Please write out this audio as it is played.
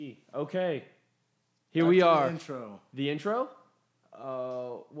see. Okay. Here we are. The intro.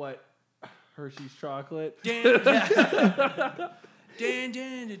 What? Hershey's chocolate.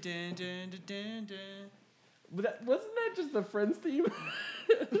 Wasn't that just the Friends theme?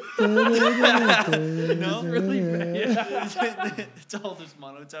 No, really bad. Yeah. It's all just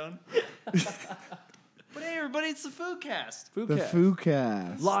monotone. But hey, everybody, it's the Foodcast. The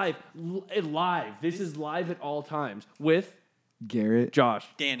Foodcast. Live. This is live at all times with Garrett. Josh.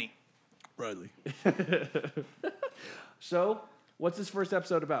 Danny. Riley. So, what's this first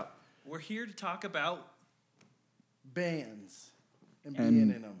episode about? We're here to talk about Bands. And And being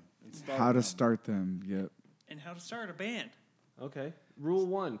in them. And How to start them. Yep. and how to start a band. Okay. Rule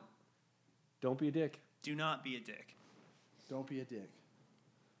 1. Don't be a dick. Do not be a dick. Don't be a dick.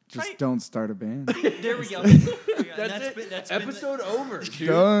 Just Right. don't start a band. There we go. That's it. That's Episode over. Dude.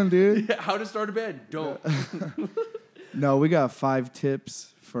 Done, dude. How to start a band. Don't. No, we got 5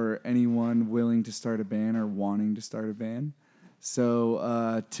 tips for anyone willing to start a band or wanting to start a band.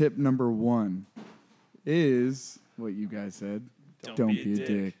 So, tip number 1 is what you guys said. Don't be a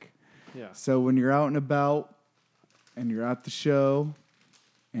dick. Yeah. So when you're out and about and you're at the show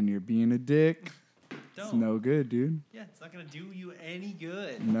and you're being a dick, it's Don't. no good, dude. Yeah, it's not going to do you any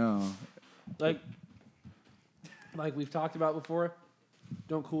good. No. Like we've talked about before,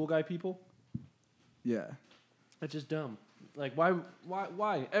 don't cool guy people. Yeah. That's just dumb. Like why?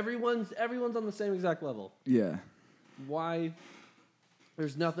 Everyone's on the same exact level. Yeah. Why?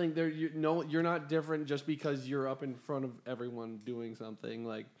 There's nothing there. You're not different just because you're up in front of everyone doing something.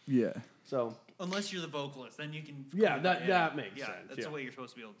 Like Yeah. so. Unless you're the vocalist, then you can. Yeah, that makes sense. That's Yeah. the way you're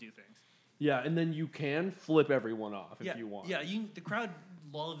supposed to be able to do things. Yeah, and then you can flip everyone off if you want. Yeah, the crowd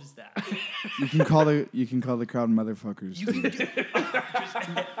loves that. You can call the crowd motherfuckers. You can do just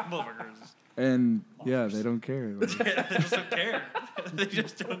motherfuckers. And yeah, they don't care. Like, They just don't care. They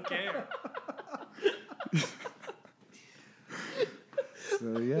just don't care.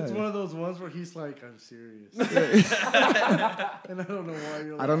 so yeah. It's one of those ones where he's like, I'm serious. And I don't know why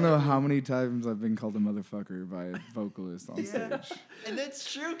you're like, I don't know how many times I've been called a motherfucker by a vocalist on Yeah. stage. And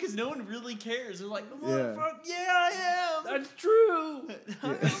that's true because no one really cares. They're like, Yeah. motherfucker, yeah, I am. That's true.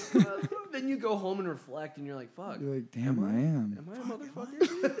 Then you go home and reflect, and you're like, "Fuck, You're like, damn, I am. am I a motherfucker?"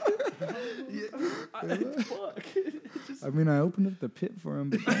 Fuck. It's just- I mean, I opened up the pit for him,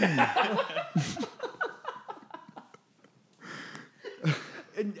 but damn.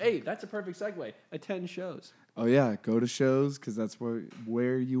 And hey, that's a perfect segue. Attend shows. Oh yeah, go to shows because that's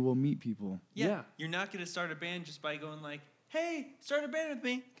where you will meet people. Yeah. You're not going to start a band just by going like, hey, start a band with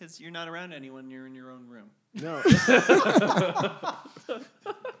me because you're not around anyone. You're in your own room. No.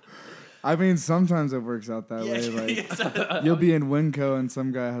 I mean, sometimes it works out that way. Like, you'll be in Winco and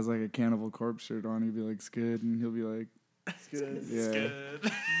some guy has like a Cannibal Corpse shirt on. You'll be like, "Skid," and he'll be like, it's good. "Yeah."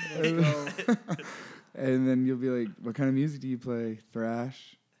 Good. And then you'll be like, "What kind of music do you play?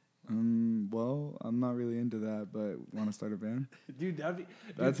 Thrash?" Well, I'm not really into that, but want to start a band? Dude,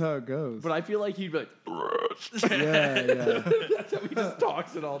 That's how it goes. But I feel like he'd be like, yeah. that's how he just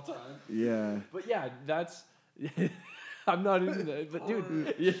talks at all times. Yeah. But yeah, that's. I'm not into that, but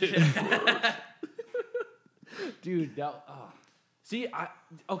dude, dude, that. See,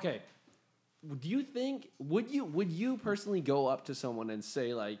 okay. Do you think would you personally go up to someone and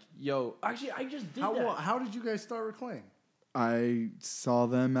say like, "Yo, actually, I just did that." How did you guys start Reclaim? I saw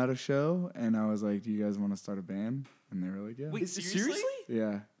them at a show, and I was like, "Do you guys want to start a band?" And they were like, "Yeah." Wait, seriously?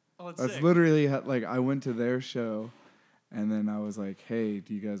 Yeah. Oh, That's sick. literally like I went to their show, and then I was like, "Hey,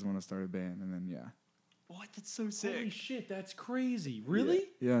 do you guys want to start a band?" And then yeah. What? That's so sick. Holy shit, that's crazy. Really?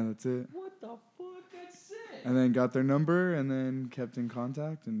 Yeah, that's it. What the fuck? That's sick. And then got their number, and then kept in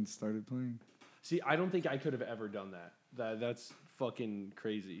contact and started playing. See, I don't think I could have ever done that. That's fucking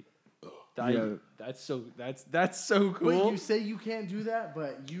crazy. Yeah. That's so cool. Wait, you say you can't do that,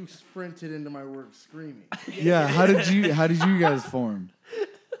 but you sprinted into my work screaming. Yeah, how did you guys form?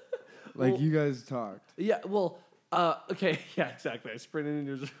 Like Well- you guys talked. Yeah, well, okay, yeah, exactly. I sprinted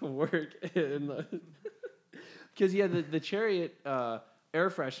into his work and because he had the Chariot air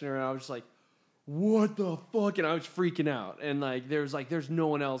freshener, and I was just like, "What the fuck?" And I was freaking out, and like, there's no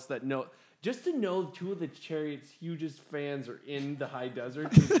one else that know. Just to know 2 of the Chariot's hugest fans are in the high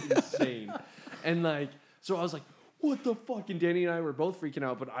desert is insane, and like, so I was like, "What the fuck?" And Danny and I were both freaking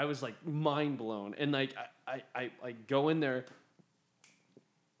out, but I was like mind blown, and like, I go in there.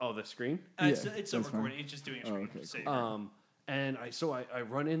 Oh, the screen? It's Yeah, still that's fine. recording. It's just doing a screen. okay, So And I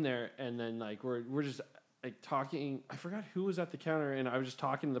run in there, and then like we're just like talking. I forgot who was at the counter, and I was just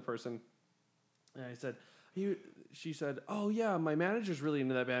talking to the person, and I said, she said, "Oh yeah, my manager's really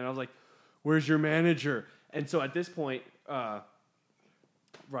into that band." And I was like, "Where's your manager?" And so at this point,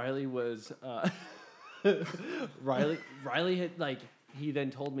 Riley was Riley had like he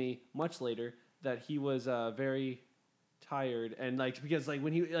then told me much later that he was very tired and like because like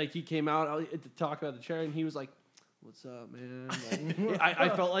when he came out to talk about the chair and he was like, "What's up, man?" Like, I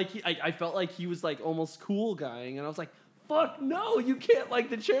felt like he was like almost cool guying and I was like, "Fuck no, you can't like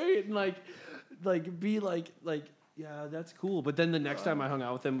the chariot and like be like." Yeah, that's cool. But then the next time I hung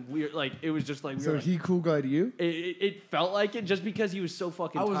out with him, it was just like So he cool guyed you? It felt like it just because he was so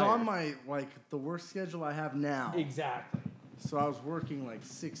fucking I was tired. on my the worst schedule I have now. Exactly. So I was working like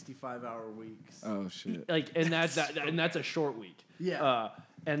 65-hour weeks. Oh shit. Like and that's a short week. Yeah.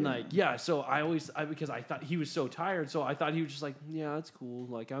 So because I thought he was so tired, so I thought he was just like, yeah, that's cool.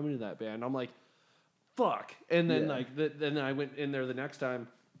 Like I'm into that band. I'm like, fuck. And then then I went in there the next time,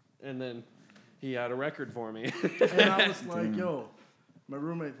 and then he had a record for me. And I was like, yo, my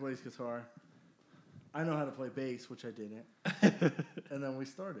roommate plays guitar. I know how to play bass, which I didn't. And then we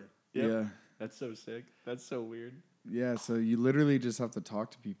started. Yep. Yeah. That's so sick. That's so weird. Yeah, so you literally just have to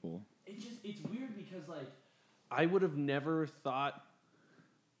talk to people. It's weird because like I would have never thought.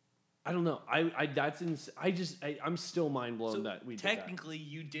 I don't know. I'm still mind blown So that we technically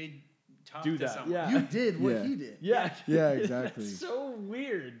you did talk Do to that, someone. yeah. You did what Yeah. he did. did that. Yeah, exactly. That's so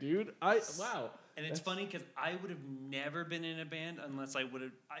weird, dude. Wow. And it's funny because I would have never been in a band unless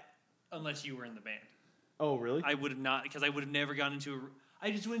unless you were in the band. Oh really? I would have not, because I would have never gone into I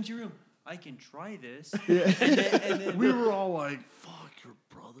just went into your room. I can try this. Yeah. and then We were all like, fuck your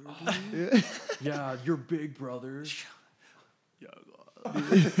brother, dude. Yeah, your big brother.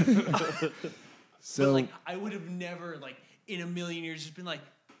 So but like I would have never like in a million years just been like,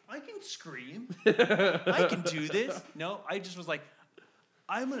 I can scream. I can do this. No, I just was like,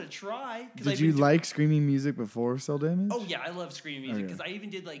 I'm gonna try. did you like screaming music before Cell Damage? Oh yeah, I love screaming music Okay. because I even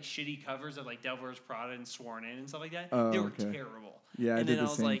did like shitty covers of like Devil Wears Prada and Sworn In and stuff like that. Oh, they were okay. terrible. Yeah, I and did then the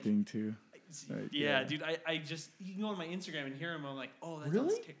was same like, thing too. Right, yeah, yeah. dude, I just you can go on my Instagram and hear them. I'm like, oh, that Really?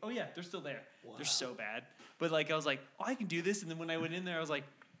 sounds oh yeah, they're still there. They're so bad. But like I was like, oh, I can do this. And then when I went in there, I was like,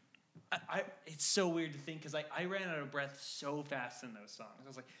 it's so weird to think because I ran out of breath so fast in those songs. I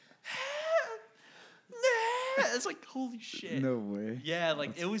was like, it's like holy shit. No way. Yeah, like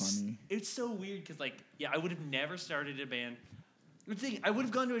That's it was. funny. It's so weird because like yeah, I would have never started a band. The thing, I would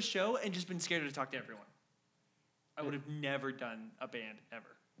have gone to a show and just been scared to talk to everyone. I would have never done a band ever.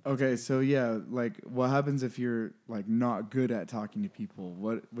 Okay, so yeah, like what happens if you're like not good at talking to people?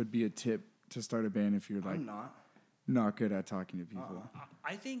 What would be a tip to start a band if you're like I'm not. not good at talking to people?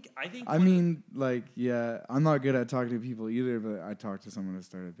 I think. I mean, like, yeah, I'm not good at talking to people either, but I talked to someone to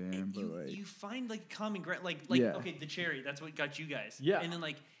start a band. But like, you find like common ground, like Yeah. okay, the Cherry. That's what got you guys. Yeah. And then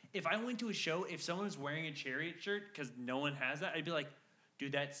like if I went to a show, if someone was wearing a Chariot shirt because no one has that, I'd be like,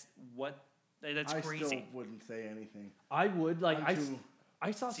 dude, that's I crazy. still wouldn't say anything. I would like I'm too- I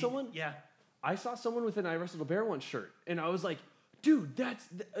saw See, someone. Yeah. I saw someone with an I Wrestled a Bear Once shirt, and I was like, "Dude, that's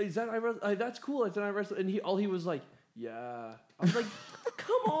cool." It's an I Wrestled, and he was like, "Yeah." I was like,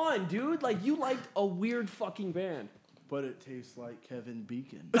 "Come on, dude! Like you liked a weird fucking band." But it tastes like Kevin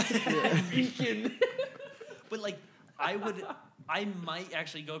Beacon. Beacon. But like I might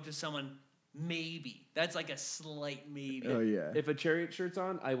actually go up to someone. Maybe that's like a slight maybe. oh yeah, If a Chariot shirt's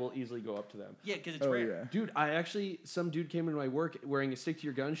on, I will easily go up to them. Yeah, because it's oh rare. yeah. Dude, some dude came into my work wearing a Stick to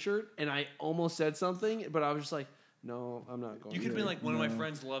Your Gun shirt, and I almost said something, but I was just like, "No, I'm not going." You could have to." been like, one of my No.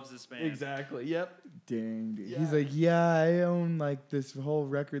 friends loves this band. Exactly. Yep. Dang, dude. Yeah. He's like, yeah, I own like this whole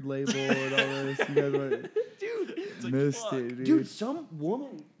record label and all this. You guys want Dude. like, missed fuck. it, dude. Dude, some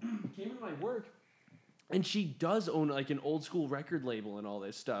woman came into my work, and she does own like an old school record label and all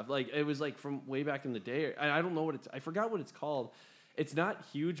this stuff. Like it was like from way back in the day. I don't know what I forgot what it's called. It's not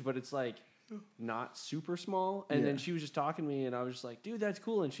huge, but it's like not super small. And then Yeah. she was just talking to me, and I was just like, "Dude, that's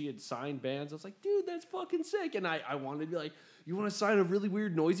cool." And she had signed bands. I was like, "Dude, that's fucking sick." And I wanted to be like, "You want to sign a really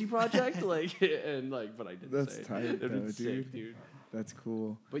weird noisy project?" Like and like, but I didn't. That's say it. tight, It'd been though, sick, dude. dude. That's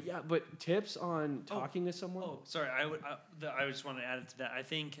cool. But yeah, but tips on talking to someone. Oh, sorry. I just want to add it to that. I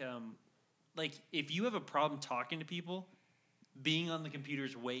think, like, if you have a problem talking to people, being on the computer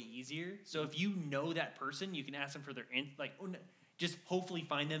is way easier. So if you know that person, you can ask them for their just hopefully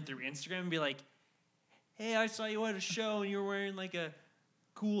find them through Instagram and be like, "Hey, I saw you at a show and you were wearing like a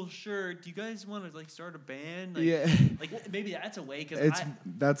cool shirt. Do you guys want to like start a band?" Like, Yeah. like maybe that's a way because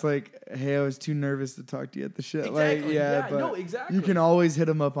That's like, hey, I was too nervous to talk to you at the show. Like, Exactly. yeah, Yeah, but no, exactly. you can always hit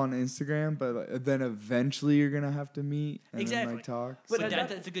them up on Instagram, but like, then eventually you're gonna have to meet and then Exactly. like talk. But so-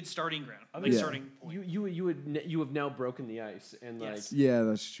 that's a good starting ground. I Like mean, Yeah. starting point. you have now broken the ice and like Yes. yeah,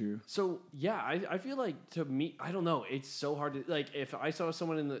 that's true. so yeah I feel like to meet I don't know it's so hard to like if I saw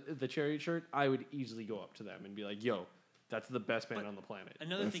someone in the Chariot shirt I would easily go up to them and be like yo That's the best band But on the planet.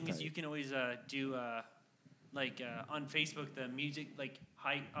 Another That's thing is tight. you can always do on Facebook the music like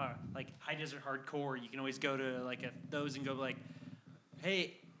high desert hardcore. You can always go to those and go like,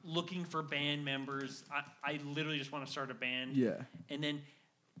 hey, looking for band members. I literally just want to start a band. Yeah. And then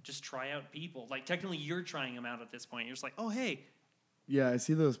just try out people. Like technically you're trying them out at this point. You're just like, oh hey, Yeah, I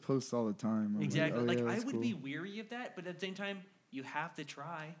see those posts all the time. I'm exactly. Like, Like oh, yeah, I that's would cool. be weary of that, but at the same time, you have to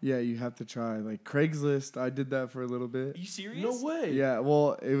try. Yeah, you have to try. Like Craigslist, I did that for a little Are bit. you serious? No way. Yeah,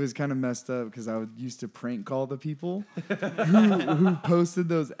 well, it was kind of messed up because I used to prank call the people who posted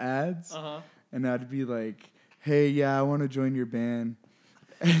those ads, Uh-huh. and I'd be like, "Hey, yeah, I want to join your band,"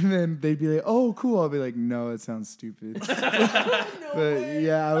 and then they'd be like, "Oh, cool." I'll be like, "No, it sounds stupid." But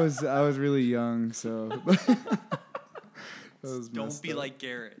yeah, I was really young, so that was Don't messed be up. like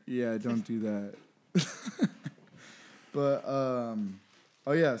Garrett. Yeah, don't do that. But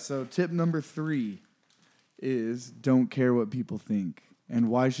oh yeah, so tip number 3 is don't care what people think. And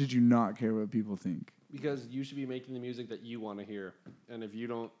why should you not care what people think? Because you should be making the music that you want to hear, and if you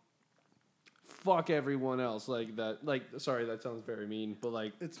don't, fuck everyone else. Like that. Like, sorry, that sounds very mean, but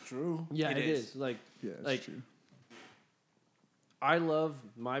like, It's true. yeah, It it is. is. Like, Yeah, it's like true. I love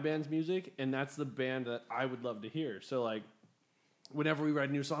my band's music, and that's the band that I would love to hear. So like, whenever we write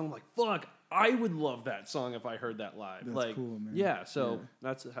a new song, I'm like, fuck, I would love that song if I heard that live. That's like, cool, man. yeah. So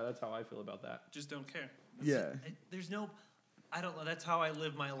Yeah. that's how I feel about that. Just don't care. Yeah. There's no, I don't know. That's how I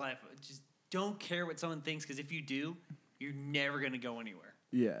live my life. Just don't care what someone thinks, because if you do, you're never going to go anywhere.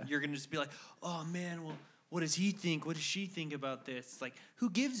 Yeah. You're going to just be like, oh man, well, what does he think? What does she think about this? It's like, who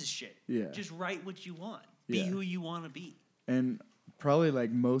gives a shit? Yeah. Just write what you want. Be Yeah. who you want to be. And probably like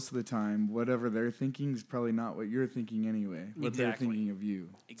most of the time, whatever they're thinking is probably not what you're thinking anyway. What they're Exactly. thinking of you.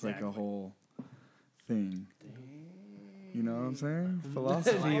 It's like a Exactly. whole thing. You know what I'm saying?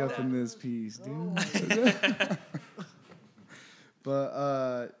 Philosophy like up in that. this piece, dude.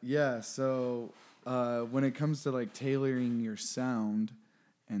 But yeah, so when it comes to like tailoring your sound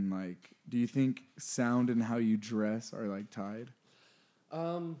and like, do you think sound and how you dress are like tied?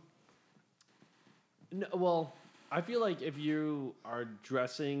 No, well, I feel like if you are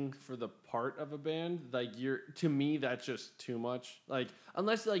dressing for the part of a band, like to me that's just too much. Like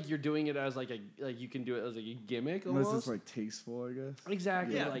unless like you're doing it as like you can do it as like a gimmick Unless almost. it's like tasteful, I guess.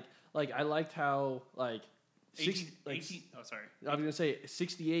 Exactly. Yeah. Like I liked how like 18, like 18 oh, sorry. I was gonna say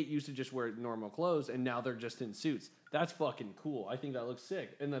 68 used to just wear normal clothes, and now they're just in suits. That's fucking cool. I think that looks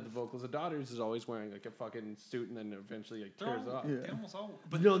sick. And then the vocals of Daughters is always wearing like a fucking suit, and then eventually like tears off. Yeah. They almost all.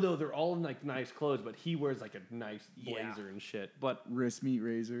 But no, they're all in like nice clothes, but he wears like a nice Yeah. blazer and shit. But Wrist meat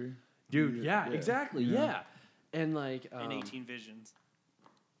razor. dude, yeah, exactly, yeah. And like, And 18 Visions.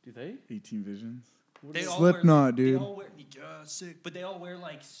 do they? 18 Visions. They all Slipknot, wear, dude. They all wear, yeah, sick. But they all wear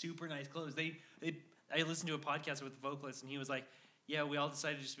like super nice clothes. I listened to a podcast with the vocalist, and he was like, "Yeah, we all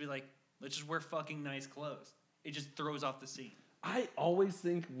decided to just be like, let's just wear fucking nice clothes. It just throws off the scene." I always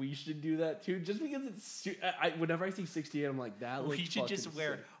think we should do that too, just because it's. Whenever I see 68, I'm like, that looks. We should just fucking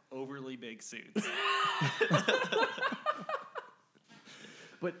wear sick. overly big suits.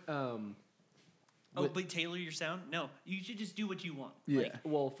 But but tailor your sound? No, you should just do what you want. Yeah. Like,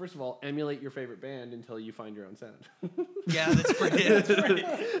 well, first of all, emulate your favorite band until you find your own sound. yeah, that's pretty. That's pretty.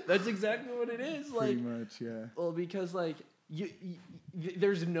 That's exactly what it is. Pretty Like, much, yeah. well, because like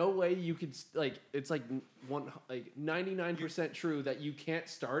there's no way you could like. It's like 99% true that you can't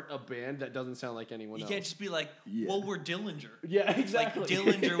start a band that doesn't sound like anyone You else. can't just be like, Yeah. well, we're Dillinger. Yeah, exactly. Like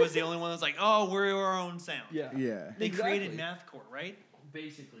Dillinger was the only one that was like, oh, we're our own sound. Yeah. Yeah. They created Exactly. mathcore, right?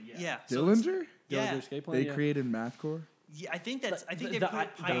 Basically, yeah. Yeah. so it's- Dillinger? Yeah. Dillinger Escape Plan, They yeah. created mathcore? Yeah, I think that's. I think The- they the-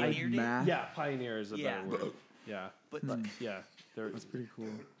 pioneered it. math. Yeah, pioneer is a Yeah. better word. Yeah, But yeah. They're, That's pretty cool.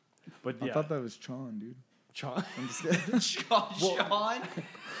 but I yeah. thought that was Chon, dude. Chon. I'm just kidding. Sean,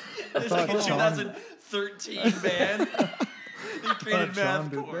 this is like a thought Sean- 2013 band. They created Thought Chon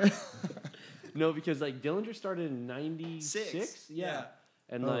did mathcore. that. No, because like Dillinger started in '96. Six. Yeah. Yeah.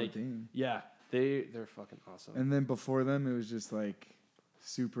 And Oh, like, dang. yeah, they're fucking awesome. And then before them, it was just like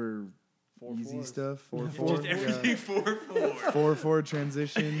super 4/4. easy stuff. 4/4. Just everything 4/4. 4/4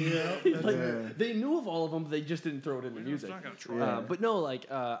 transition. Like, Yeah. they knew of all of them, but they just didn't throw it in the music. not gonna try. Yeah. But no,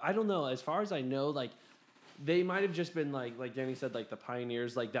 like I don't know. As far as I know, like they might have just been like Danny said, like the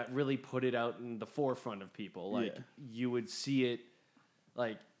pioneers, like that really put it out in the forefront of people. Like Yeah. you would see it,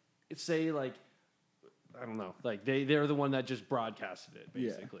 like say like I don't know, like they're the one that just broadcasted it Yeah.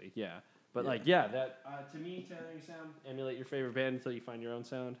 basically. Yeah. But Yeah. like yeah, that to me, tailoring your sound, emulate your favorite band until you find your own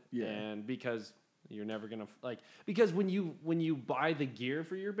sound. Yeah. And because you're never gonna because when you buy the gear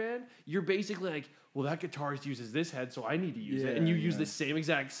for your band, you're basically like, well, that guitarist uses this head, so I need to use it, and Yeah, you use yeah. the same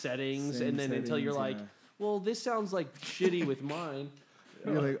exact settings, Same and then until you're settings, like, yeah. well, this sounds like shitty with mine.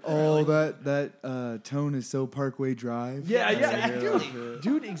 You're like, oh, that tone is so Parkway Drive. Yeah, exactly.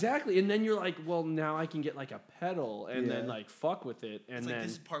 Dude, exactly. And then you're like, well, now I can get like a pedal and then Yeah. like fuck with it, and It's then like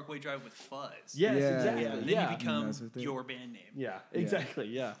this is Parkway Drive with fuzz. yes, Yeah, exactly, yeah. And yeah, then you become Mess with it. your band name. yeah, exactly,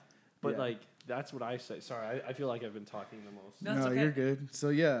 yeah. But Yeah. like that's what I say. Sorry, I feel like I've been talking the most. No, it's No, okay. you're good. So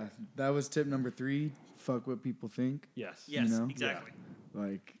yeah, that was tip number 3. Fuck what people think. Yes. Yes, know? exactly.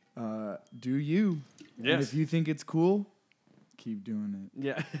 Like, do you? And Yes. if you think it's cool, keep doing it.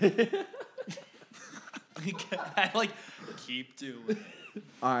 Yeah. I like keep doing it.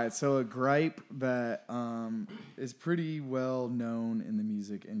 All right, so a gripe that is pretty well known in the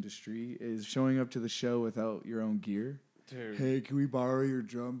music industry is showing up to the show without your own gear. Dude. Hey, can we borrow your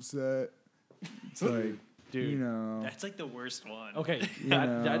drum set? It's like, Dude. you know, That's like the worst one. Okay. You That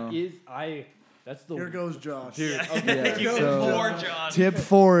know. that's the Here goes Josh. dude. Yeah. Okay. Yeah, Go so- more, John. tip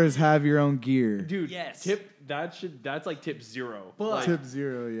 4 is have your own gear. Dude, Yes. that's like tip 0. But- Like, Tip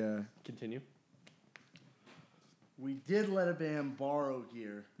 0, yeah. continue. We did let a band borrow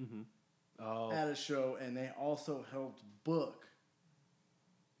gear Oh. at a show, and they also helped book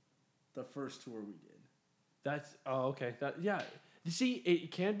the first tour we did. That's okay. Yeah. You see,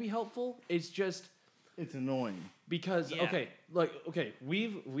 it can be helpful. It's just It's annoying. because Yeah. okay,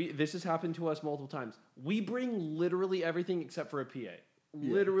 we this has happened to us multiple times. We bring literally everything except for a PA.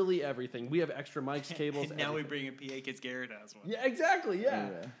 Literally everything. We have extra mics, cables. And now we everything. bring a PA because Garrett has one. Yeah, exactly. Yeah.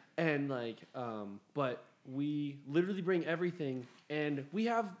 Yeah. And like, but we literally bring everything, and we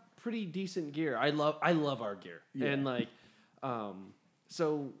have pretty decent gear. I love our gear, Yeah. and like,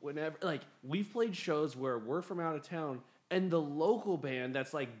 so whenever like we've played shows where we're from out of town, and the local band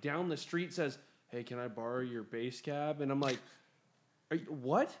that's like down the street says, "Hey, can I borrow your bass cab?" And I'm like, "Are you,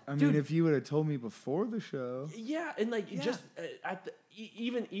 what?" I Dude, mean, if you would have told me before the show. yeah, and like Yeah. just at the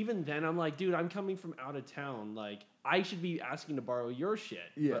even then, I'm like, dude, I'm coming from out of town. Like, I should be asking to borrow your shit.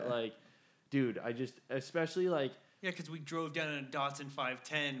 Yeah. But like, dude, I just especially like, Yeah, because we drove down in a Datsun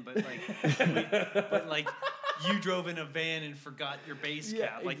 510, but like, you drove in a van and forgot your bass Yeah,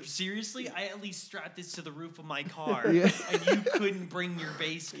 cab. Like, ex- seriously, I at least strapped this to the roof of my car, Yeah. and you couldn't bring your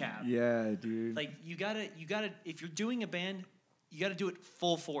bass cab. Yeah, dude. Like, you gotta. If you're doing a band, you gotta do it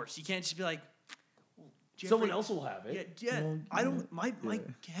full force. You can't just be like, well, Jeffrey, someone else will have Yeah, it. yeah. Well, I don't. My yeah.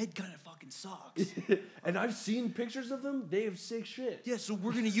 head kind of fucking sucks. And I've seen pictures of them. They have sick shit. Yeah, so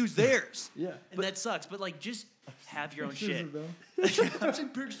we're gonna use theirs. Yeah. And that sucks. But like, just have your own Pictures shit. of them. I've seen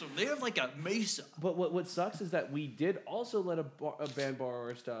pictures of them. They have like a Mesa. But what sucks is that we did also let a band borrow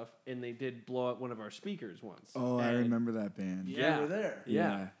our stuff, and they did blow up one of our speakers once. Oh, I And- remember that band. Yeah. They were there.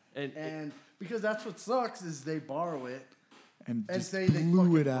 Yeah. And, And because that's what sucks is they borrow it And and just say they blew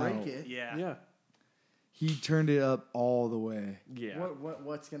fucking it out. break it. Yeah. yeah. He turned it up all the way. Yeah.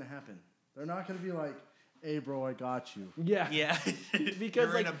 What's gonna happen? They're not gonna be like, "Hey, bro, I got you." Yeah. Yeah. Because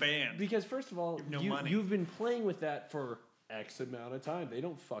you're like, in a band. Because first of all, You have no money. you've been playing with that for X amount of time. They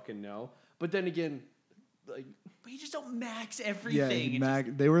don't fucking know. But then again, like, But you just don't max Yeah,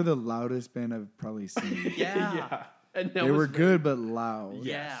 everything. they were the loudest band I've probably seen. Yeah. And that They was were very- good but loud.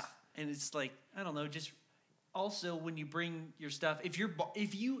 Yeah. Yes. And it's like, I don't know, just also when you bring your stuff, if you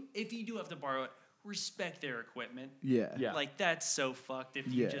do have to borrow it, respect their equipment. Yeah. Yeah. Like that's so fucked if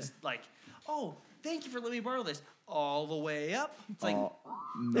you Yeah. just like, "Oh, thank you for letting me borrow this." All the way up. It's like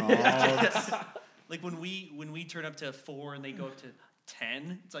No. like when we turn up to 4 and they go up to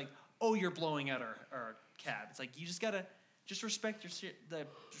 10, it's like, "Oh, you're blowing out our cab." It's like you just got to just respect your shit,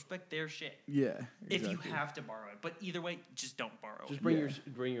 respect their shit. Yeah. If you exactly. have to borrow it, but either way, just don't borrow Just it. bring Yeah.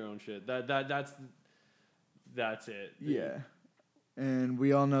 bring your own shit. That's it. Yeah. And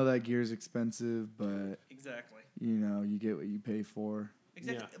we all know that gear's expensive, but Exactly. you know, you get what you pay for.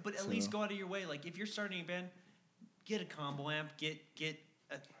 Exactly. Yeah. But at So- least go out of your way. Like if you're starting a band, get a combo amp, get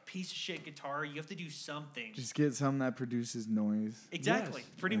a piece of shit guitar. You have to do something. Just get something that produces noise. Exactly. Yes.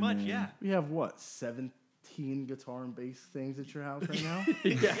 Pretty And much, then- yeah. We have what 17 guitar and bass things at your house right now?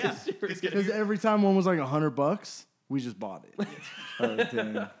 Yeah. Because every time one was like $100, we just bought it. Oh,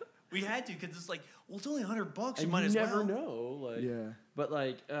 damn. We had to because it's like, well, it's only $100. You And might you as never well. know. Like, Yeah. But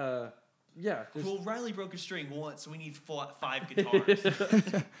like, yeah. just- Well, Riley broke a string once, so we need 5 guitars.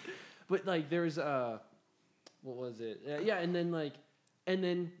 But like, there's what was it? Yeah, and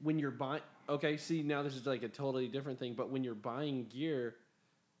then when you're buying, okay, see now this is like a totally different thing. But when you're buying gear,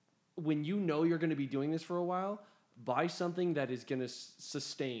 when you know you're going to be doing this for a while, buy something that is going to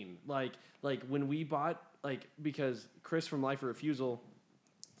sustain. Like when we bought, like, because Chris from Life of Refusal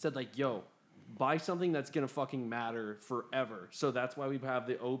said like, yo, buy something that's gonna fucking matter forever. So that's why we have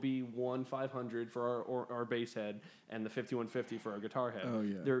the OB1 500 for our bass head and the 5150 for our guitar head. Oh,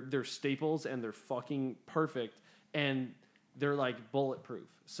 yeah. They're staples and they're fucking perfect and they're like bulletproof.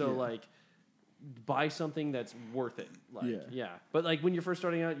 So Yeah. like buy something that's worth it. Like Yeah. But like when you're first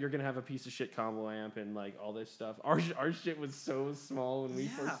starting out, you're gonna have a piece of shit combo amp and like all this stuff. Our shit was so small when we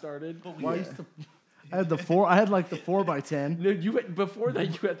first started. But Well, I had the 4. I had like the 4x10. No, you had, before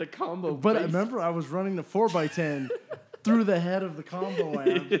that you had the combo. But I bass. remember I was running the 4x10 through the head of the combo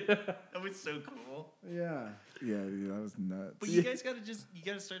amp. that was so cool. Yeah. Yeah, dude, that was nuts. But you guys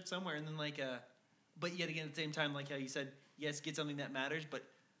gotta start somewhere, and then but yet again at the same time, like how you said, yes, get something that matters, but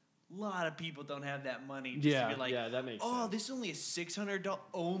a lot of people don't have that money just to be like, that makes oh, sense. this is only a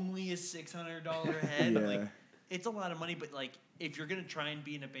 $600 head. Yeah. Like, it's a lot of money, but like if you're gonna try and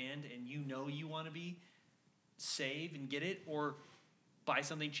be in a band and you know you want to be, save and get it, or buy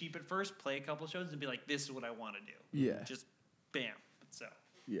something cheap at first, play a couple shows, and be like, this is what I want to do. Yeah. Just bam. So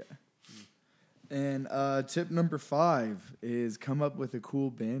Yeah. And tip number 5 is come up with a cool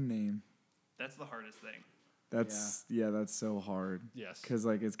band name. that's the hardest thing. That's that's so hard. Yes. Because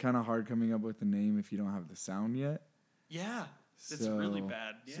like it's kind of hard coming up with a name if you don't have the sound yet. Yeah, that's really So-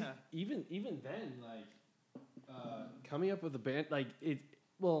 bad. Yeah. See, even then, like coming up with a band, like it.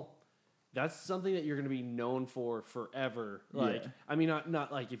 Well, that's something that you're going to be known for forever. Like, Yeah. I mean,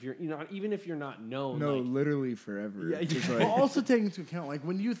 not like if you're, even if you're not known. No, like, literally forever. Yeah, It's yeah. like- Well, also take into account, like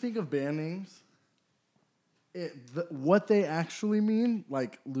when you think of band names, what they actually mean,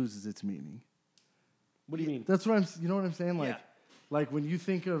 like loses its meaning. what do you mean? That's what you know what I'm saying? Like, Yeah. like when you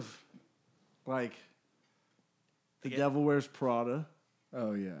think of, like, The Yeah. Devil Wears Prada,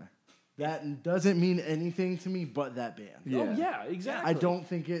 oh yeah. that doesn't mean anything to me but that band. Yeah. Oh yeah, exactly. I don't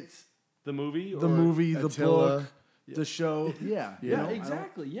think it's the movie. the or- movie, the Attila. book, the show. Yeah. Yeah. Yeah, you know, I don't-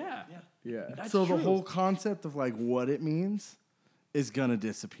 exactly. Yeah. Yeah. Yeah. That's so true. the whole concept of like what it means is gonna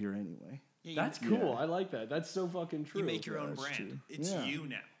disappear anyway. Yeah, That's cool. I like that. That's so fucking true. You make your own that's brand. true. It's Yeah. you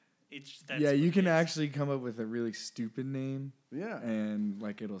now. It's that's Yeah, what you it can is. actually come up with a really stupid name Yeah. and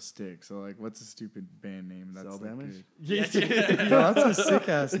like it'll stick. So like what's a stupid band name? That's Cell like Damage? Yes. No, that's a sick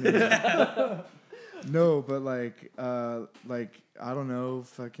ass name. No, but like I don't know,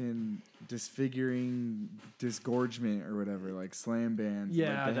 fucking disfiguring disgorgement or whatever, like slam bands.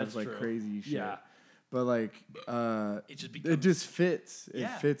 Yeah, like, they that's have like true. crazy shit. Yeah. But like It just becomes it just fits. It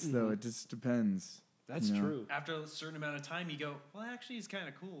Yeah. fits though. It just depends. That's you know? true. after a certain amount of time, you go, well, actually, it's kind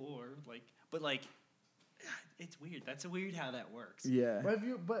of cool, or like, but like, it's weird. That's weird how that works. Yeah.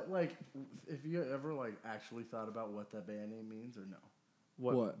 But like, if you ever like actually thought about what that band name means or no?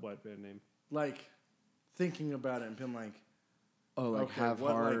 What band name? Like thinking about it and being like, Oh, like okay, have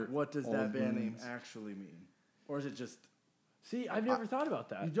what, heart. like, what does all that band name wounds. actually mean? Or is it just See, I've never thought about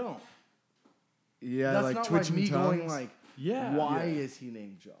that. you don't? Yeah, That's like not twitching like me tongues. going like, Yeah. why Yeah. is he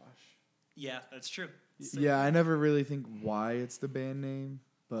named Josh? Yeah, that's true. Yeah, I never really think why it's the band name,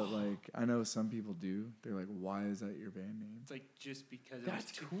 but like I know some people do. They're like, "Why is that your band name?" It's like just because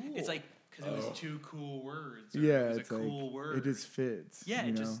That's it was cool. It's like because it was two cool words. Or Yeah, it was it's a like cool word. it just fits. yeah, you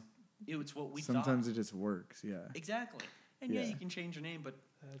it know? just it was what we Sometimes thought. it just works. Yeah. Exactly. And yeah, Yeah. you can change your name, but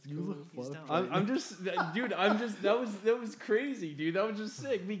You look you just fucked. don't. I'm just, dude. I'm just. That was crazy, dude. That was just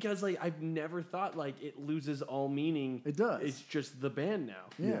sick because like I've never thought like it loses all meaning. It does. It's just the band now.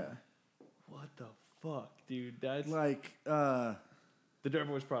 Yeah. What the fuck, dude? That's Like, The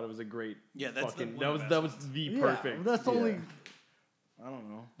Devil Wears Prada was a great. Yeah, that's the fucking. one That of was the that best was ones. the yeah, perfect. That's Yeah. only. I don't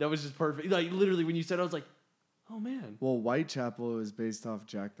know. That was just perfect. Like literally, when you said, it, I was like, oh man. Well, Whitechapel is based off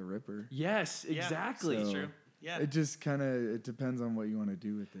Jack the Ripper. Yes, Yeah, exactly. It's So- true. Yeah, It just kind of it depends on what you want to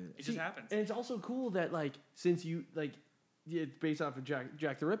do with it. it just happens. And it's also cool that like since you like it's based off of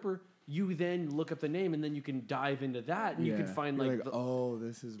Jack the Ripper, you then look up the name and then you can dive into that and you can Yeah. find You're like, the, oh,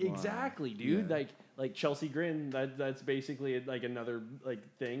 this is why. exactly, dude. Yeah. Like Chelsea Grin. That's basically like another like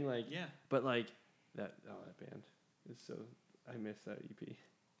thing. Like Yeah. but like that band is so. I miss that EP.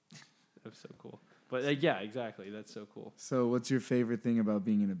 That was so cool. But yeah, exactly. That's so cool. So, what's your favorite thing about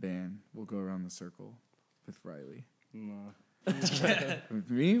being in a band? We'll go around the circle with Riley. No. With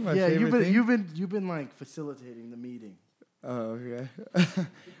me, my Yeah, favorite thing. you've been like facilitating the meeting. Oh, okay.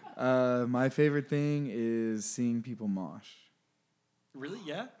 My favorite thing is seeing people mosh. Really?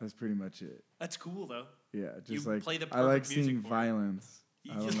 Yeah. That's pretty much it. That's cool though. Yeah, just You like play the I like perfect music seeing for it. violence.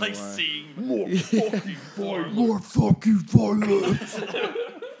 You I don't just know like why. seeing more fucking violence. More fucking violence.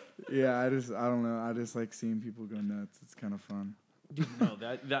 Yeah, I don't know. I just like seeing people go nuts. It's kind of fun. Dude, no,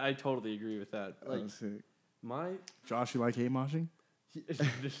 that I totally agree with that. Like Oh, sick. my Josh, you like hate moshing?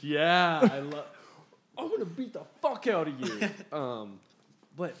 yeah, I love. I'm gonna beat the fuck out of you.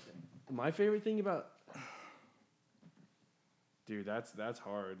 But My favorite thing about, dude, that's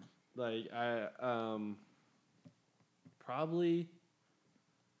hard. Like I probably,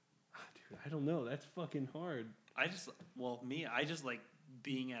 dude, I don't know. That's fucking hard. I just like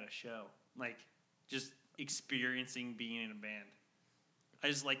being at a show, like just experiencing being in a band. I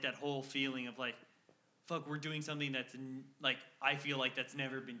just like that whole feeling of like, fuck, we're doing something that's like I feel like that's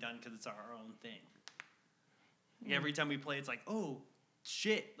never been done because it's our own thing. Like, every time we play, it's like, oh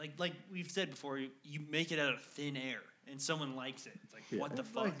shit, like we've said before, you make it out of thin air and someone likes it. It's like, what the It's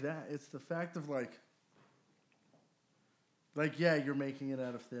fuck? like that. It's the fact of like yeah, you're making it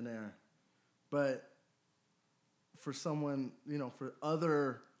out of thin air, but for someone, you know, for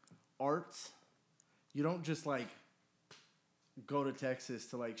other arts, you don't just like go to Texas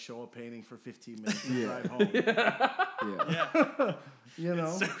to like show a painting for 15 minutes and drive home. Yeah. Yeah, You know,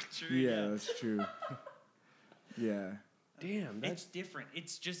 it's so true. Yeah, that's true. Yeah. Damn, It's different.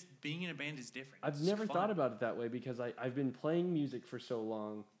 It's just being in a band is different. I've It's never fun. thought about it that way because I've been playing music for so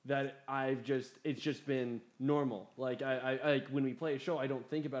long that it's just been normal. Like I like when we play a show, I don't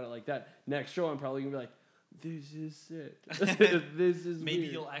think about it like that. Next show, I'm probably gonna be like, this is sick. This is Maybe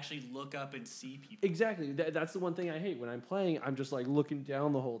weird. you'll actually look up and see people. Exactly. That's the one thing I hate when I'm playing. I'm just like looking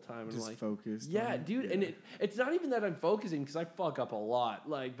down the whole time and Just like focused. yeah, on it. dude. Yeah. And it's not even that I'm focusing because I fuck up a lot.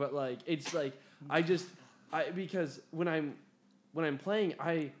 Like, but like it's like because when I'm playing,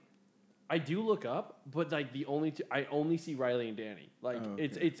 I do look up, but like I only see Riley and Danny. Like Oh, okay.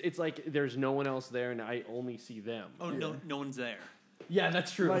 it's like there's no one else there, and I only see them. Oh, no one's there. Yeah,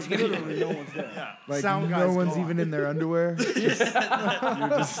 that's true. like literally no one's there. Yeah. Like Sound no guy's one's gone. even in their underwear.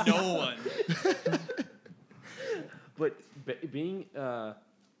 No one. But being I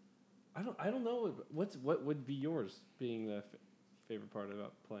don't know what would be yours being the favorite part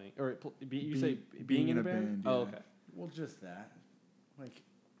about playing or you say being in a band? Oh, yeah. okay. Well, just that, like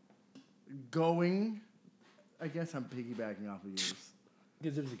going. I guess I'm piggybacking off of yours.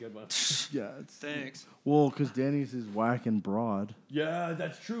 Because it was a good one. Yeah, it's Thanks. well, because Danny's is whack and broad. Yeah,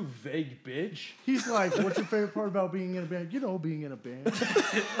 that's true. Vague bitch. He's like, "What's your favorite part about being in a band?" You know, being in a band. That's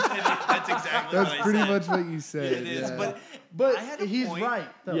exactly That's what I pretty said. much what you said. It is, yeah. But I had a he's point. right,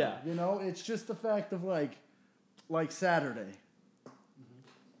 though. Yeah. You know, it's just the fact of like Saturday.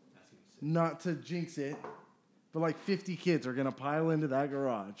 Not to jinx it, but like 50 kids are gonna pile into that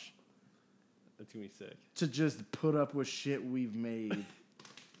garage That's gonna be sick. to just put up with shit we've made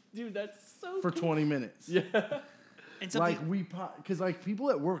Dude, that's so for 20 minutes. Yeah. And something, Like because like people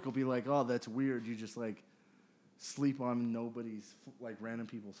at work will be like, "Oh, that's weird. You just like sleep on nobody's like random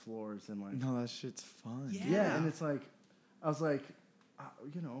people's floors and like No, that shit's fun. Yeah. yeah." And it's like, I was like,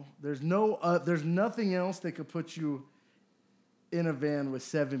 you know, there's nothing else that could put you in a van with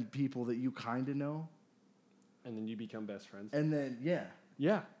 7 people that you kind of know, And then you become best friends. and then yeah,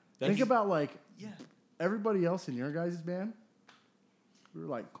 Yeah. think about like yeah. everybody else in your guys' band. We were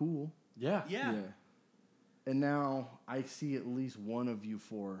like cool, Yeah. Yeah. and now I see at least one of you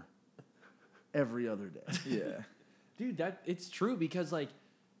 4 every other day. Yeah. Dude, it's true because like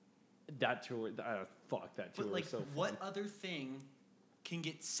that tour fuck that tour But like, was so fun. what other thing can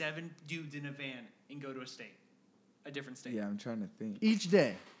get 7 dudes in a van and go to a different state? Yeah, I'm trying to think. Each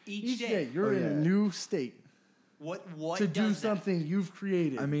day, Each day. you're Oh, in a yeah. new state What to do does that? something you've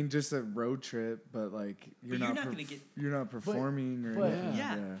created. I mean, just a road trip, but like But you're not gonna get- you're not performing or but- anything.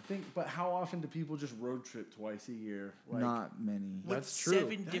 Yeah. but how often do people just road trip twice a year? Like, Not many. With That's true. 7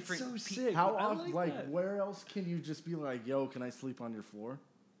 That's different so pe- sick. how I often? Like, that. where else can you just be like, "Yo, can I sleep on your floor?"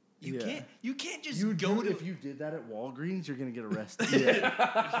 You Yeah. can't just You go do, to. if you did that at Walgreens, you're gonna get arrested.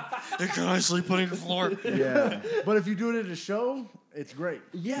 Can I sleep on your floor? Yeah. But if you do it at a show, it's great.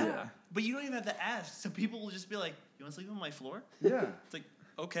 Yeah. Yeah. But you don't even have to ask. So people will just be like, "You want to sleep on my floor?" Yeah. It's like,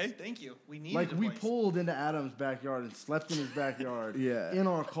 okay, thank you. We need Like a we place. pulled into Adam's backyard and slept in his backyard. Yeah. In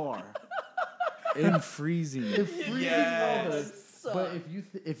our car. In freezing. In freezing Yes. weather. But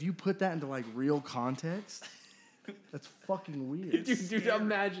if you put that into like real context, that's fucking weird. Dude,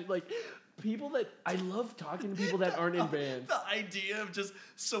 imagine like people that I love talking to people that aren't in bands. The idea of just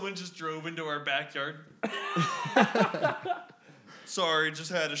someone just drove into our backyard. Sorry,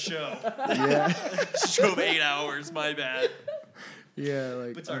 just had a show. Yeah. Just drove 8 hours. My bad. Yeah,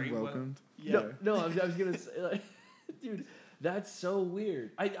 like But sorry, what- unwelcomed. Yeah. No, I was gonna say, like, dude, that's so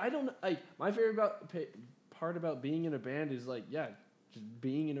weird. I don't like my favorite part about being in a band is like just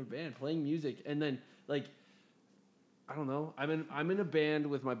being in a band, playing music, and then like I don't know, I'm in a band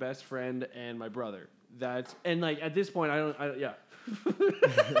with my best friend and my brother. That's and like at this point yeah.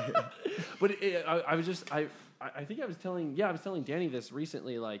 But I was just I think I was telling Danny this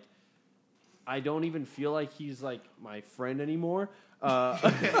recently. Like I don't even feel like he's like my friend anymore. I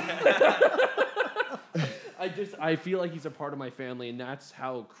feel like he's a part of my family, and that's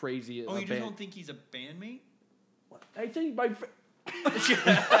how crazy. Oh, a you just band- don't think he's a bandmate? I think my.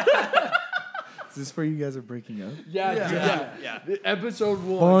 Is this where you guys are breaking up? Yeah. Yeah. Episode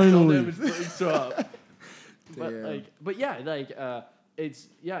 1. Finally. Sheldon breaks up. Damn. It's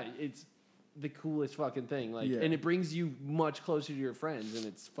the coolest fucking thing. Like, Yeah. and it brings you much closer to your friends, and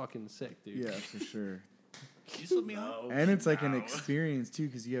it's fucking sick, dude. Yeah, for sure. Can you just let me know? And it's like an experience too,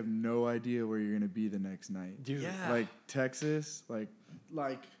 because you have no idea where you're gonna be the next night. Dude. Yeah. Like Texas, like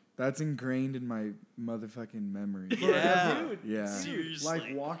Like that's ingrained in my motherfucking memory. Yeah. Dude. Yeah. Seriously.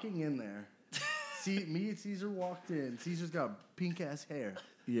 like walking in there. See, me and Caesar walked in. Caesar's got pink ass hair,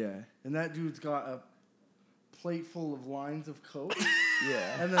 Yeah. and that dude's got a plate full of lines of coke,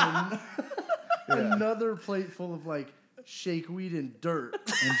 Yeah. and then another plate full of like shake weed and dirt.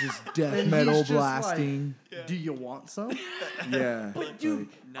 And just death And he's metal just like, blasting. Do you want some? Yeah. But dude,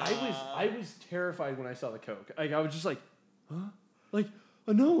 like, I was terrified when I saw the coke. Like I was just like, huh? Like,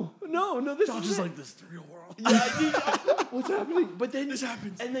 no, this Josh is is it. like, this is the real world. Yeah, dude, what's happening? But then this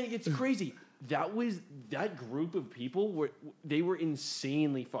happens, and then it gets crazy. That group of people were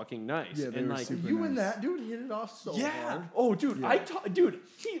insanely fucking nice. Yeah, they and were like super You and nice. that dude hit it off so Yeah. hard. oh, dude, Yeah.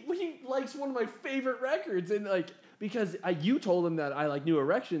 he likes one of my favorite records, and like because you told him that I like New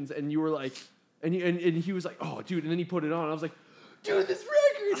Erections, and you were like, and he was like, oh, dude, and then he put it on. I was like, dude, this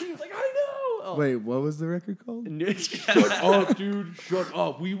record. And he was like, I know. Oh. Wait, what was the record called? Shut up, dude. Shut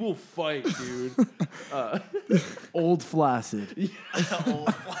up. We will fight, dude. Old Flaccid. Old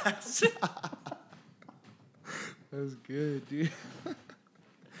classic. That was good, dude.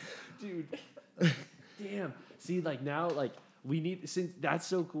 Dude. Damn. See, like now, like we need, since that's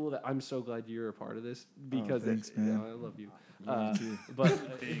so cool that I'm so glad you're a part of this because thanks, it's, man. I love you. too. But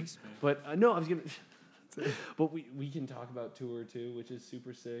Thanks, man. but no, I was gonna. But we can talk about tour too, which is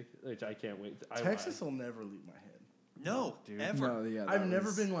super sick. Which I can't wait. Texas will never leave my head. No, Dude. ever. No, yeah. I've that never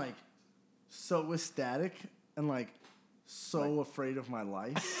was- been like so ecstatic and like so afraid of my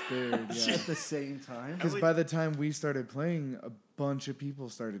life scared. Yeah. at the same time. Because by the time we started playing, a bunch of people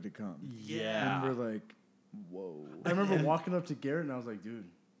started to come. Yeah. And we're like, whoa. I remember walking up to Garrett and I was like, dude,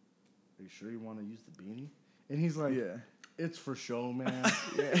 are you sure you want to use the beanie? And he's like, Yeah. it's for show, man.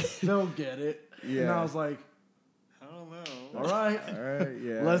 Yeah. They'll get it. And Yeah. I was like, I don't know. all right, All right.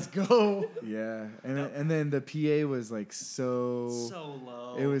 Yeah. let's go. Yeah. And then the PA was like so. So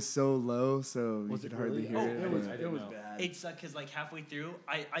low. It was so low, so Was you it could hardly really? hear Oh, it. It was, but- didn't it was know. bad. It sucked because like halfway through,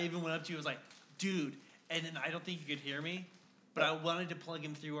 I even went up to you and was like, dude, and then I don't think you could hear me, but I wanted to plug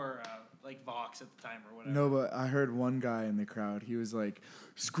him through our like Vox at the time or whatever. No, but I heard one guy in the crowd. He was like,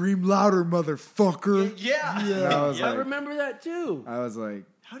 "Scream louder, motherfucker!" Yeah. And I was I like, remember that too. I was like,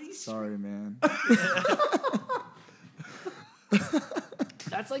 How do you "Sorry, man."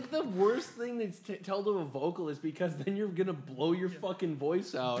 That's like the worst thing that's tell to a vocalist because then you're gonna blow your fucking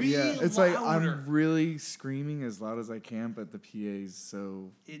voice out. Be Yeah, it's like louder. I'm really screaming as loud as I can, but the PA's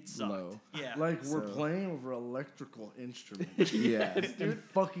so It sucked. low. Yeah. Like we're So- playing over electrical instruments Yeah. and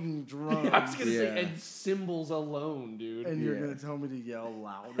fucking drums. I was gonna Yeah. say, and cymbals alone, dude. And you're Yeah. gonna tell me to yell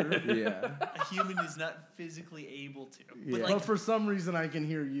louder. Yeah. a human is not physically able to. Yeah. But But like, for some reason, I can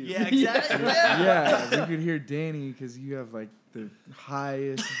hear you. yeah, exactly. Yeah. Yeah, we could hear Danny because you have like the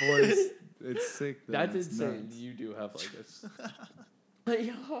highest voice. It's sick. Though. That's It's insane. nuts. You do have like this.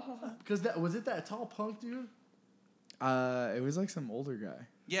 Because that was it. That tall punk dude. It was like some older guy.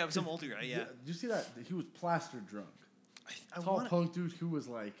 Yeah, it was some older guy. Yeah. Did you see that? He was plastered drunk. I Tall wanna- punk dude who was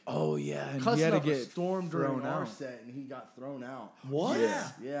like Oh yeah, and he cussing had to up a get storm during thrown our out. set, and he got thrown out. What? Yeah.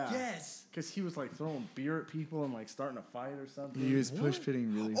 Yeah. Yes. Because he was like throwing beer at people and like starting a fight or something. He was push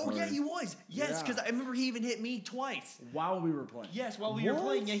pitting really Oh hard. yeah, he was. Yes, Yeah. because I remember he even hit me twice. while we were playing. Yes, while we were What?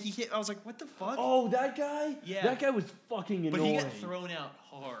 playing. Yeah, he hit. I was like, what the fuck? Oh, that guy? Yeah. That guy was fucking but annoying. he got thrown out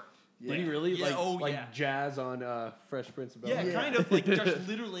hard. Did he really? Yeah, like yeah. jazz on Fresh Prince of Bel Yeah, Air? kind of like just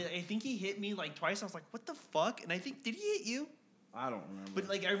literally. I think he hit me like twice. I was like, "What the fuck?" And I think did he hit you? I don't remember. But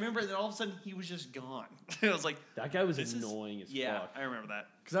like I remember that all of a sudden he was just gone. I was like, That guy was This is- annoying as "Yeah, fuck. I remember that."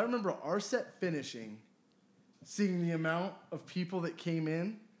 Because I remember our set finishing, seeing the amount of people that came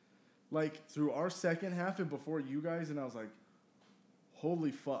in, like through our second half and before you guys, and I was like,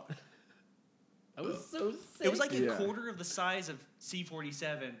 holy fuck. That was so sick. It was like a Yeah. quarter of the size of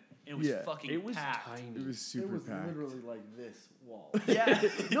C-47, and it was Yeah. fucking It was packed. tiny. It was super it was packed. literally like this wall. Yeah,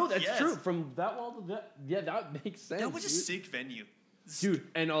 No, that's Yes. true. From that wall to that, yeah, that makes sense. That was a dude. sick venue, Dude,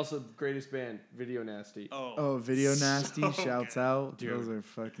 and also greatest band, Video Nasty. Oh, Video Nasty, so shouts good. out. Dude. Those are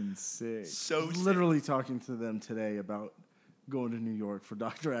fucking sick. So I was sick. literally talking to them today about going to New York for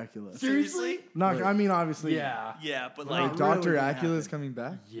Dr. Acula. Seriously? Not, Wait. I mean, obviously. Yeah. Yeah, but Not like, Like Dr. really gonna Acula's happen. coming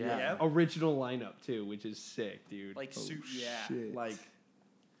back? Yeah. Yeah. Original lineup too, which is sick, dude. like, Oh, yeah. shit. Like,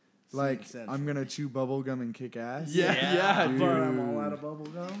 Like, Scene I'm gonna chew bubble gum and kick ass? yeah, Yeah. yeah, Dude. dude. but I'm all out of bubble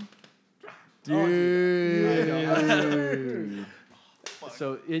gum. Dude. Fuck.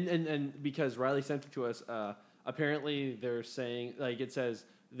 So and because Riley sent it to us, apparently they're saying like it says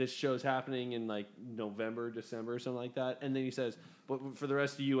this show's happening in like November, December, or something like that, and then he says, but for the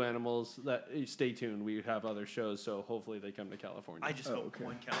rest of you animals, that stay tuned. We have other shows, so hopefully they come to California. I just Oh, hope okay.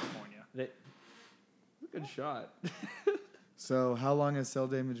 one California. They, good shot. So, how long has Cell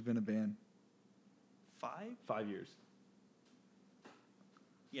Damage been a band? 5? 5 years.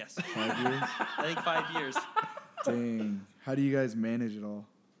 Yes. 5 years? I think 5 years. Dang. How do you guys manage it all?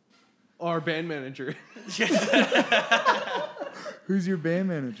 Our band manager. Who's your band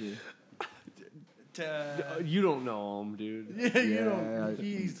manager? You don't know him, dude. Yeah, you Yeah, know, I-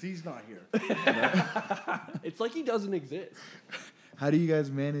 he's not here. It's like he doesn't exist. How do you guys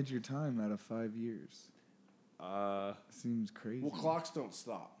manage your time out of 5 years? Uh, Seems crazy. Well, clocks don't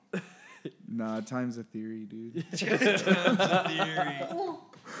stop. Nah, time's a theory, dude. Theory.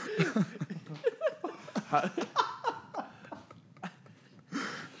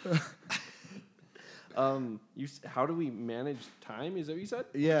 how do we manage time? Is that what you said?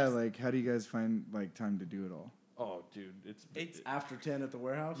 Yeah, like, how do you guys find like time to do it all? Oh, dude, It's After 10 at the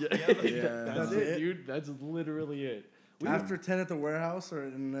warehouse? yeah, Yeah. that's That's it, it? dude. That's literally it. We After 10 at the warehouse,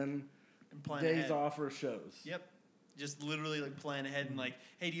 and then plan days ahead. off or shows. Yep. Just literally like plan ahead and like,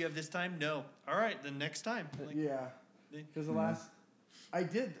 hey, do you have this time? No. All right, then next time. Like, Yeah. they- Because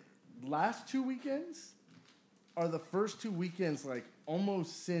last 2 weekends are the first 2 weekends, like,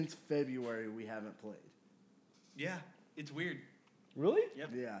 almost since February we haven't played. yeah, it's weird. really? Yep.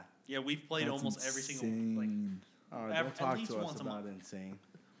 Yeah. Yeah, we've played That's almost every single like. insane. All right, At don't talk least to us once a about month. insane.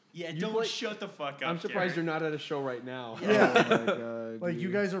 Yeah, You don't play- shut the fuck up. I'm surprised you're Garrett. not at a show right now. Oh my god. Like, you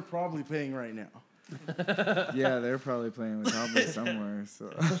dude. guys are probably paying right now. Yeah, they're probably playing without me somewhere.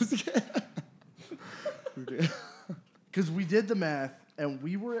 So. Because we did the math, and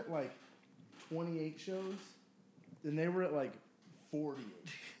we were at, like, 28 shows, and they were at, like, 48.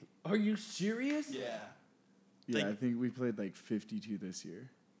 Are you serious? Yeah. Yeah, I Like- think we played like 52 this year.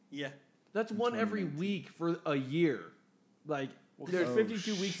 Yeah. That's one every 2019. week for a year. Like, there's Oh,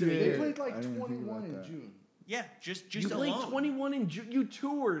 52 weeks in a shit. They year. played, like, I didn't think 21 about in that. June. Yeah, just You played alone. 21 in June. You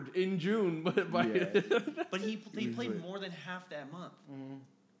toured in June, but by Yeah. But they played Usually. more than half that month.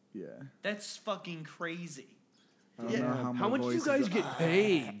 Yeah. That's fucking crazy. I don't Yeah. know how, how my much do you voice guys is- get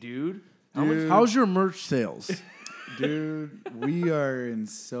paid, dude? Dude, How's your merch sales? dude, we are in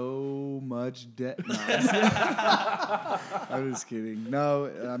so much debt. No, I'm just kidding.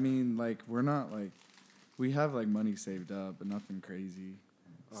 No, I mean, like, we're not like, we have like money saved up, but nothing crazy.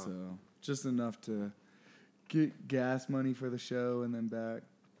 So just enough to get gas money for the show and then back.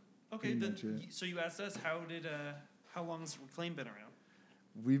 Okay, Pretty much it. so you asked us how long has Reclaim been around?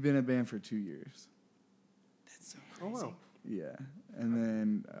 We've been a band for 2 years. That's so Oh, crazy. wow. Yeah. And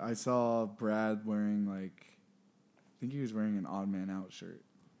then I saw Brad wearing like, I think he was wearing an Odd Man Out shirt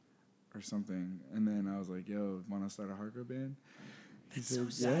or something. And then I was like, yo, want to start a hardcore band? He That's so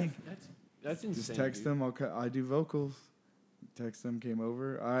said, sick. That's insane. Just text dude. him. I do vocals. Text him, came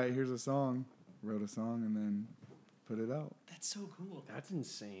over. All right, here's a song. Wrote a song and then put it out. That's so cool. That's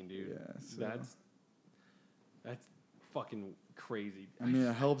insane, dude. Yeah, so- That's fucking crazy. I mean,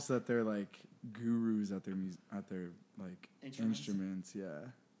 it helps that they're like gurus at their like instruments. Yeah.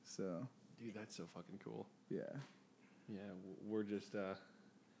 So Dude, that's so fucking cool. yeah. Yeah, we're just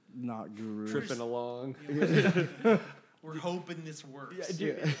Not gurus. tripping along. We're hoping this works. Yeah,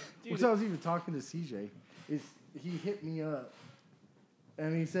 dude. Yeah. dude, Which I was even talking to CJ. He hit me up,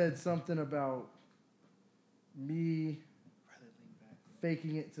 and he said something about me Riley, lean back.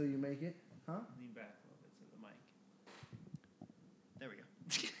 faking it till you make it, huh? Lean back a little bit to the mic. There we go.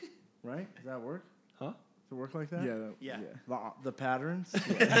 Right? Does that work? huh? Does it work like that? Yeah. Yeah. The patterns.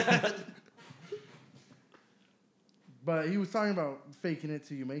 But he was talking about faking it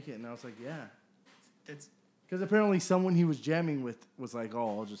till you make it, and I was like, yeah. That's Because apparently someone he was jamming with was like,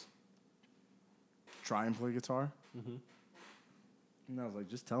 oh, I'll just try and play guitar. Mm-hmm. And I was like,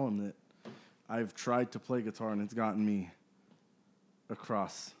 just tell him that I've tried to play guitar and it's gotten me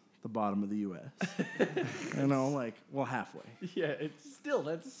across the bottom of the U.S. And I'm like, well, halfway. Yeah, it's still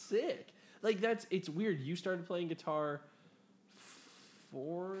that's sick. Like it's weird. You started playing guitar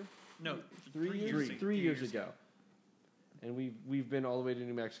no 3 years, 3 years ago, and we've been all the way to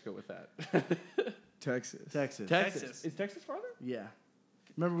New Mexico with that. Texas. Texas. Texas. Is Texas farther? Yeah.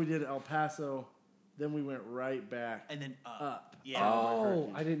 Remember we did El Paso, then we went right back. and then up. Up. Yeah.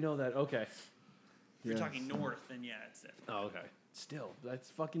 Oh, I didn't know that. Okay. If you're Yes. talking north, then yeah, it's different. Oh, okay. Still, that's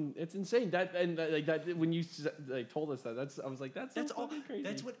fucking. It's insane. That and like that when you told us that, I was like, that's That's so all. fucking crazy.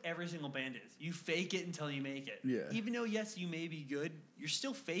 That's what every single band is. You fake it until you make it. Yeah. Even though yes, you may be good, you're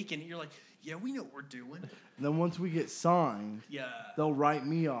still faking it. You're like, yeah, we know what we're doing. And then once we get signed, Yeah. they'll write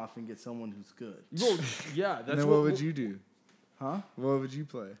me off and get someone who's good. Well, yeah, that's And then what would you do? Huh? What would you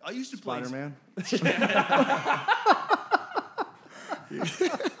play? I used to play. Spider-Man?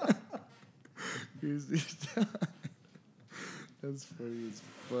 That's funny as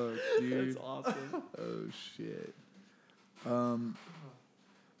fuck, dude. That's awesome. Oh shit.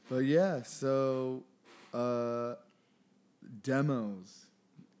 But yeah, so demos.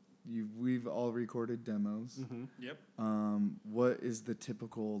 We've all recorded demos. Yep. What is the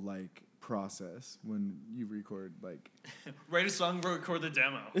typical like process when you record like Write a song, record the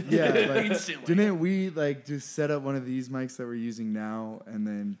demo. yeah, like, Instantly. didn't we like just set up one of these mics that we're using now and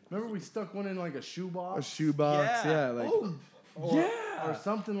then Remember we stuck one in like a shoebox? a shoebox? Yeah. Yeah, like Or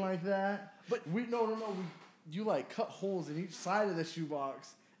something like that. But no. You like cut holes in each side of the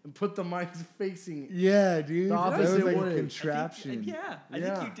shoebox and put the mics facing. yeah, dude. The That was opposite like way. a I think- contraption. Yeah, I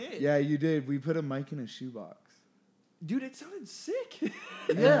Yeah. think you did. Yeah, you did. We put a mic in a shoebox. Dude, it sounded sick.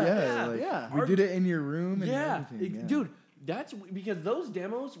 And Yeah, like, yeah. we did it in your room and yeah, everything. Yeah. dude, that's because those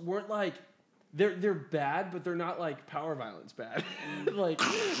demos weren't like they're bad, but they're not like power violence bad. Like,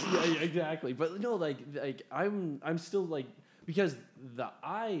 yeah, exactly. But no, like I'm still like because the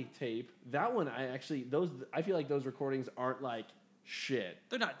I tape that one I feel like those recordings aren't like shit.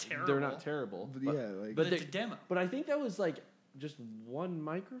 They're not terrible. They're not terrible. But yeah, like But it's a demo. But I think that was like just one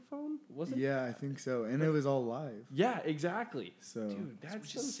microphone, was it? yeah, I think so. And it was all live. Yeah, exactly. So Dude, that's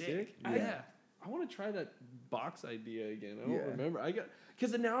Which so is sick. sick. Yeah. I want to try that box idea again. I don't Yeah. remember. I got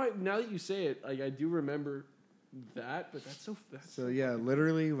because now that you say it, like I do remember that, but so yeah,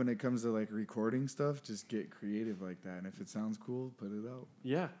 literally when it comes to like recording stuff, just get creative like that. And if it sounds cool, put it out.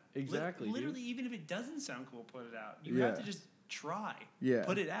 yeah, exactly. dude. Literally, even if it doesn't sound cool, put it out. You Yeah. have to just try. Yeah.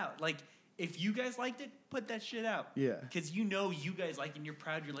 Put it out. Like, if you guys liked it, put that shit out. Yeah. Because you know you guys like it and you're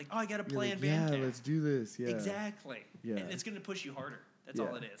proud. You're like, oh, I got to You're play like, in Bandcamp. yeah, let's do this. Yeah. Exactly. Yeah. And it's going to push you harder. That's Yeah.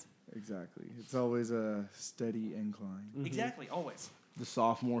 all it is. Exactly. It's always a steady incline. Exactly. Always. The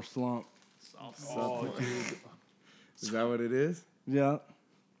sophomore slump. Oh, dude. Is that what it is? Yeah.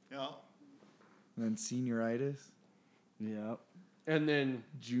 Yeah. And then senioritis, Yeah. And then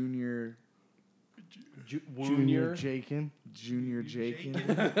junior Junior Jakin. Junior Jakin.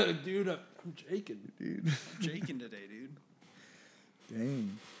 dude, I'm Jakin. Dude. Jakin today, dude.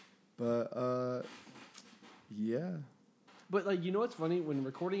 Dang. But yeah. But like, you know what's funny? When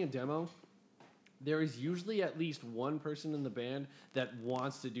recording a demo, there is usually at least one person in the band that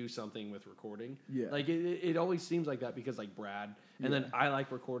wants to do something with recording. Yeah. Like it always seems like that because like Brad, and then I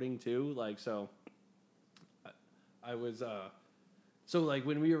like recording too. Like so, I was so like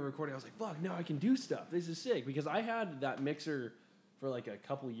when we were recording, I was like, fuck, now I can do stuff. This is sick because I had that mixer for like a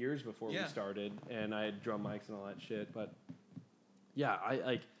couple years before we started, and I had drum mics and all that shit. But yeah, I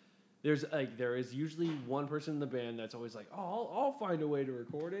like. There is usually one person in the band that's always like, oh, I'll find a way to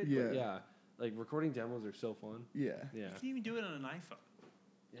record it. Yeah. But yeah. Like recording demos are so fun. Yeah. Yeah. You can even do it on an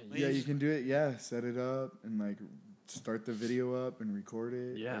iPhone. Yeah, you can do it. Yeah, set it up and like start the video up and record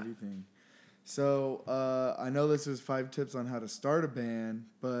it. Yeah. Everything. So I know this was 5 tips on how to start a band,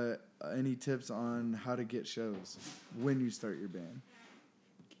 but any tips on how to get shows when you start your band?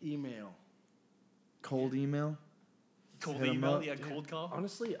 Email. Cold email. Cold Hit 'em email, up. yeah, cold call.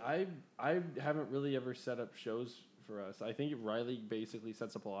 Honestly, I haven't really ever set up shows for us. I think Riley basically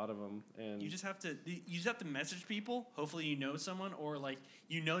sets up a lot of them, and You just have to message people. Hopefully you know someone, or like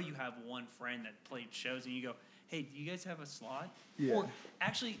you have one friend that played shows, and you go, "Hey, do you guys have a slot?" Yeah. Or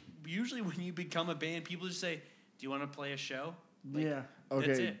actually, usually when you become a band, people just say, "Do you want to play a show?" Like, Yeah. That's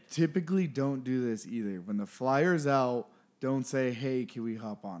Okay. it. Typically, don't do this either. When the flyer's out, don't say, "Hey, can we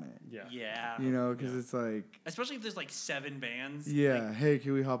hop on it?" yeah. Yeah. You know, because it's like, Especially if there's like 7 bands. yeah, Like, hey,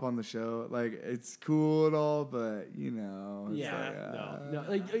 can we hop on the show? Like, it's cool and all, but you know, it's Yeah, like, no.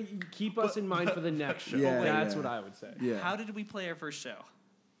 Like, keep us in mind for the next show. Yeah, That's yeah. what I would say. yeah. How did we play our first show?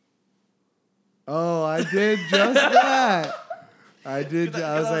 Oh, I did just that. I did. 'Cause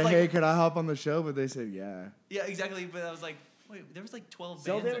I was like, like- hey, could I hop on the show? But they said, yeah. Yeah, exactly. But I was like, wait, there was like 12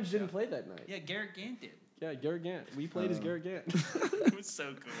 Cell bands. at Damage the didn't show. play that night. Yeah, Garrett Gant did. Yeah, Garrett Gant. We played as Garrett Gant. It was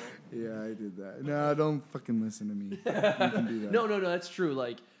so cool. Yeah, I did that. No, don't fucking listen to me. You can do that. no, that's true.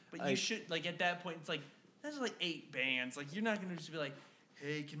 Like, But you should, like, at that point, it's like, there's like 8 bands. Like, you're not going to just be like,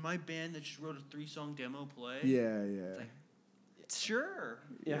 hey, can my band that just wrote a 3-song demo play? Yeah, yeah. like, Sure.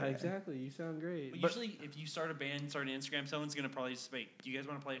 Yeah, exactly. You sound great. But usually, if you start a band, start an Instagram, someone's gonna probably just wait. Do you guys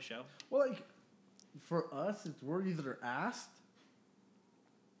want to play a show? Well, like for us, we're either asked.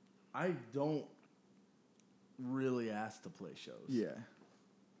 I don't really ask to play shows. Yeah.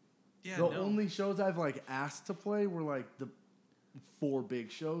 Yeah. The only shows I've like asked to play were like the 4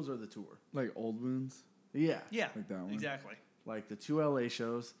 big shows or the tour. Like Old Wounds. Yeah. Yeah. Like that one. Exactly. Like the 2 LA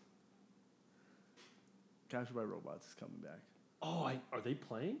shows. Captured by Robots is coming back. Oh, are they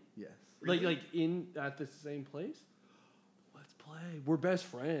playing? Yes. Really? Like in at the same place? Let's play. We're best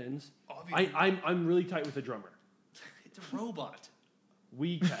friends. Obviously. I'm really tight with the drummer. It's a robot.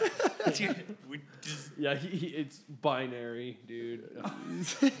 We can. Dude, we just, Yeah, it's binary, dude.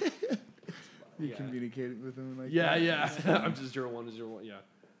 You Yeah. communicated with him like Yeah, that? yeah. I'm just 01 to 01. Yeah,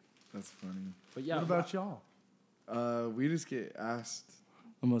 That's funny. but yeah. What about y'all? We just get asked.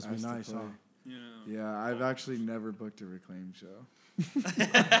 It must asked be to nice, play. huh? Yeah, I've actually never booked a Reclaim show.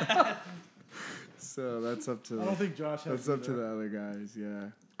 So that's up to I don't think Josh has that's up to the other guys. Yeah.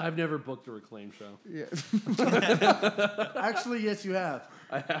 I've never booked a Reclaim show. Yeah. Actually, yes, you have.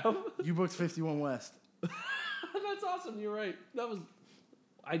 I have. You booked 51 West. That's awesome. You're right. That was.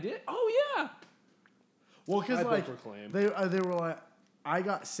 I did. Oh yeah. Well, because I like booked Reclaim. they were like, I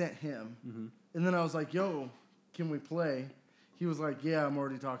got sent him, and then I was like, "Yo, can we play?" He was like, "Yeah, I'm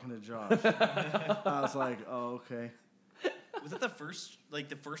already talking to Josh." I was like, "Oh, okay." was that the first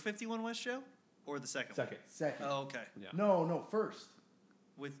 51 West show, or the second? Second. Second. Oh, okay. Yeah. No, first.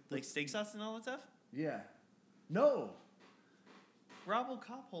 With like steak sauce and all that stuff. Yeah. No. Rob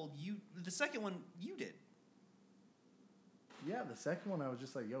Cophold, the second one you did. Yeah, the second one I was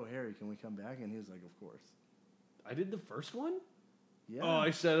just like, "Yo, Harry, can we come back?" And he was like, "Of course." I did the first one. Yeah. Oh, I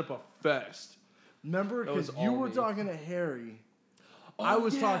set up a fest. Remember, That was because you all were me. talking to Harry. Oh, I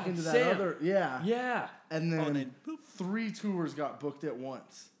was yeah, talking to that Sam. other. Yeah. Yeah. And Oh, then, then boop. 3 tours got booked at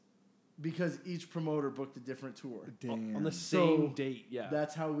once because each promoter booked a different tour. Damn. On the same So, date. Yeah.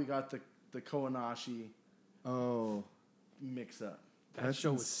 That's how we got the Koanashi Oh, mix up. That that's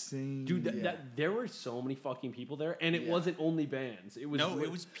show was. insane. Dude, Yeah. there were so many fucking people there, and it Yeah. wasn't only bands. It was No, it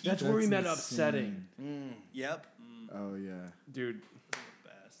was people. That's where we met That's upsetting, insane. Yep. Oh yeah, dude.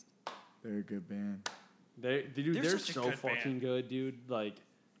 Best. they're a good band. They're They're such a so good fucking band. good, dude. Like,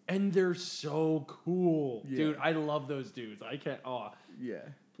 and they're so cool, Yeah. dude. I love those dudes. I can't. Oh, Yeah.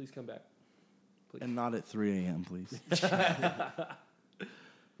 please come back. And not at 3 a.m., please.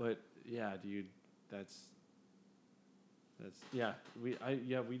 But yeah, dude, that's yeah. We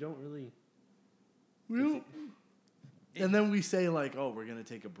don't really. And then we say, like, "Oh, we're going to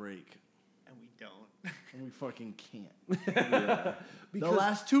take a break." And we don't. And we fucking can't. Because The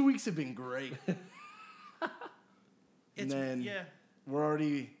last 2 weeks have been great. It's then- yeah. We're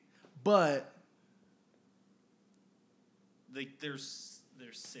already. But. Like there's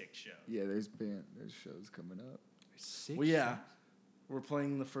 6 shows. Yeah, there's shows coming up. Well, yeah. We're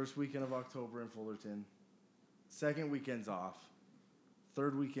playing the first weekend of October in Fullerton. Second weekend's off.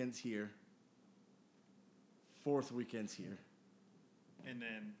 Third weekend's here. Fourth weekend's here. And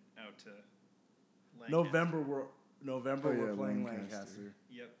then out to Lancaster. November Oh, yeah, we're playing Lancaster. Lancaster.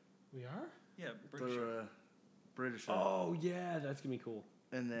 Yep. We are. Yeah. British. They're British. Oh yeah, that's gonna be cool.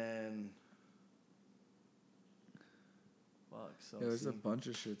 And then. Fuck. So Yeah, there's a bunch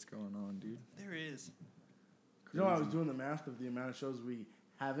of shits going on, dude. There is. You know, I was doing the math of the amount of shows we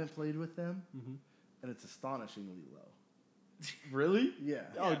haven't played with them, Mm-hmm. and it's astonishingly low. Really? Yeah.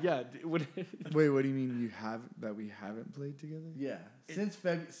 Oh yeah. Wait, what do you mean we haven't played together? Yeah. It-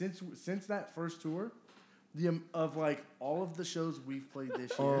 Since that first tour, of like all of the shows we've played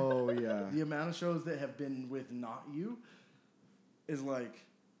this year, Oh yeah. the amount of shows that have been with not you is like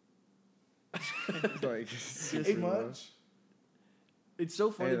Like this much. It's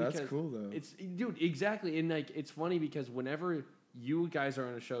so funny Hey, that's because cool though. it's dude exactly, and like it's funny because whenever you guys are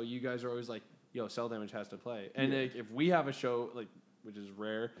on a show, you guys are always like, "Yo, Cell Damage has to play," and like if we have a show like which is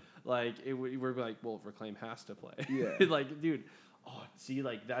rare, like we're like, "Well, Reclaim has to play." Yeah. like dude. Oh, see,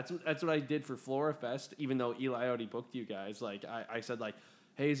 like that's what I did for Flora Fest. Even though Eli already booked you guys, like I said, like,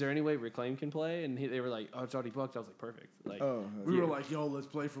 hey, is there any way Reclaim can play? And they were like, oh, it's already booked. I was like, perfect. Like, Oh, We Yeah. were like, yo,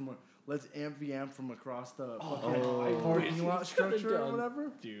 let's amp from across the Oh, fucking I parking wish lot we structure could've or done-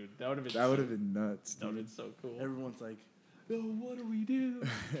 whatever. dude, that would have been that would have been nuts, that would have dude. been so cool. Everyone's like, Yo, what do we do?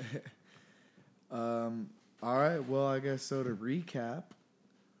 All right. Well, I guess so. To recap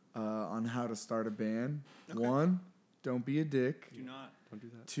on how to start a band: Okay. 1, don't be a dick. Do not. Don't do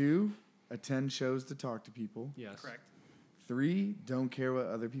that. 2, attend shows to talk to people. Yes. Correct. 3, don't care what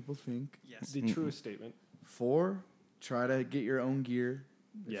other people think. Yes. The truest statement. 4, try to get your own gear.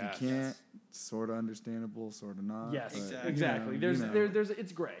 If Yes. you can't, sort of understandable, sort of not. Yes, but, Exactly. exactly. you know. There's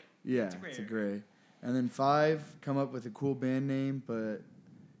it's gray. Yeah, It's a gray it's a area. gray. And then 5, come up with a cool band name, but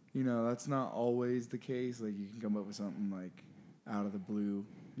you know that's not always the case. Like you can come up with something like out of the blue,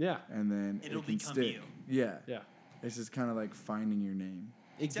 Yeah, and then It'll it can become stick. you. Yeah, yeah, it's just kind of like finding your name.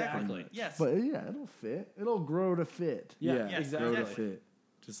 exactly. Yes. But yeah, it'll fit. It'll grow to fit. Yeah, Yes, grow to exactly. fit,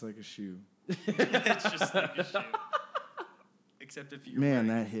 just like a shoe. It's just like a shoe. Except if you're Man,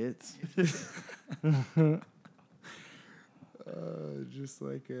 wearing- that hits. Just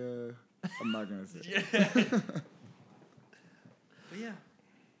like I'm not gonna say. Yeah. But yeah,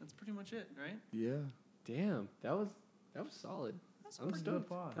 that's pretty much it, right? Yeah. Damn, that was solid. That's I'm pretty stoked.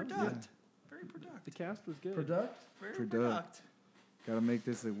 pod. Product. Very product. The cast was good. Product? Very Product. product. Gotta make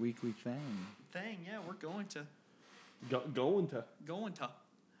this a weekly thing. Thing, yeah, we're going to. Going to.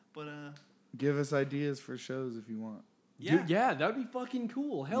 But Give us ideas for shows if you want. yeah. Dude, yeah, that'd be fucking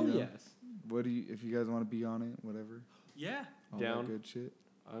cool. Hell Yeah. yes. What do you? If you guys want to be on it, whatever. Yeah. All Down. that good shit.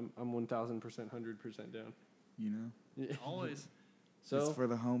 I'm 1000%, 100% down. You know. Always. So it's for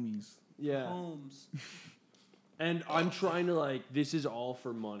the homies. yeah, Homes. and I'm trying to like this is all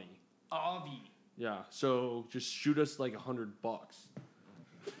for money. Avi. Yeah, so just shoot us like $100.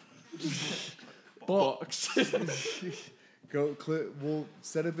 Bucks. Go clip. We'll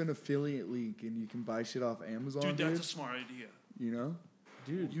set up an affiliate link, and you can buy shit off Amazon. Dude, Dude, that's a smart idea. you know.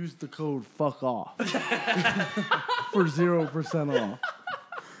 Dude, Use the code fuck off for 0% off.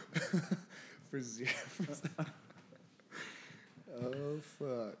 For 0%. Oh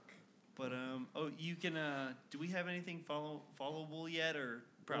fuck. But you can do we have anything followable yet or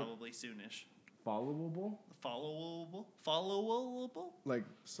probably soonish? followable? Followable? Like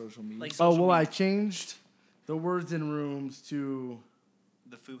social media. Like Oh, social well, I media. changed the words in rooms to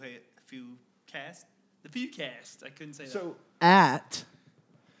The Foo cast? The Foo cast. I couldn't say So at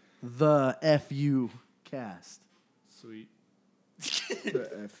the FU cast. sweet.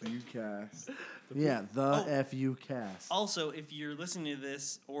 The FU cast. Yeah, the Oh. FU cast. that. Also, if you're listening to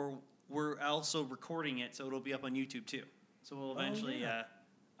this, or we're also recording it, so it'll be up on YouTube too. So we'll eventually,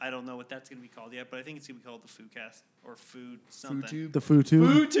 I don't know what that's going to be called yet, but I think it's going to be called the Foo cast or Food something. FooTube. The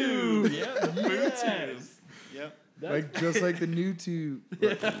FooTube. YouTube. Yeah, Yes. Yep. Like just like the new tube.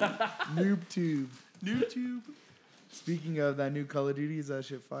 Noob tube. YouTube. Speaking of that new Call of Duty, is that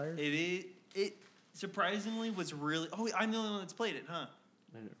shit fire? It surprisingly was really. Oh, I'm the only one that's played it, huh?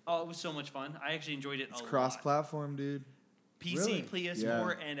 Oh, it was so much fun. I actually enjoyed it It's a lot. cross-platform, dude. PC, Really? PS4,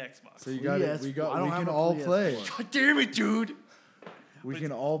 Yeah. and Xbox. So you got it. Yes, We I got. don't We have can a all PS4. play. God damn it, dude! We But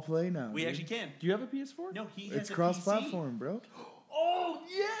can all play now. We dude. actually can. Do you have a PS4? No, he has It's a cross-platform, bro. PC. Oh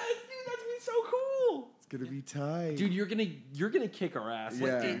yes, dude, that's gonna be so cool. It's gonna be tight. Dude, you're gonna kick our ass.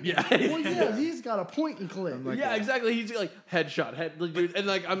 Yeah. Like, yeah. Well, yeah, he's got a point and click. I'm like yeah, a- exactly. He's like headshot, like, dude, and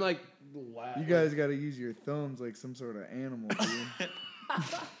like I'm like, wow. You guys got to use your thumbs like some sort of animal, dude.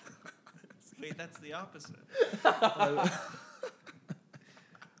 Wait, that's the opposite.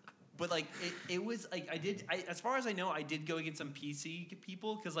 But like it was like as far as I know, I did go against some PC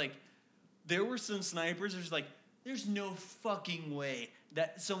people because like there were some snipers. There's like there's no fucking way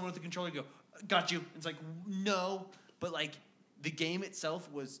that someone with a controller would go got you. It's like no, but like the game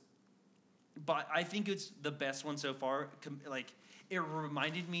itself was. But I think it's the best one so far. Like it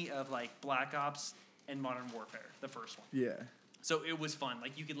reminded me of like Black Ops and Modern Warfare, the first one. Yeah. So it was fun.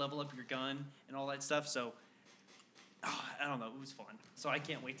 Like you could level up your gun and all that stuff. So I don't know. It was fun. So I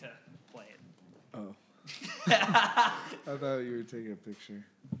can't wait to play it. Oh. I thought you were taking a picture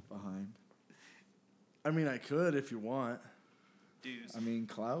behind. I mean, I could if you want. Dudes. I mean,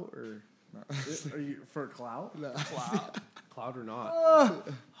 clout or not? Are you for clout? No. Cloud or not?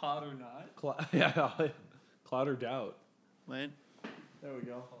 Hot or not? Yeah, cloud or doubt. When? There we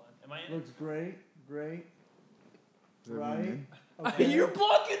go. Hold on. Am I in? Looks great. Great. Does that mean Right. in? Okay. You're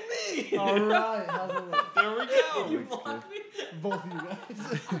blocking me. All right. How's it look? There we go. You Looks blocked me. Both of you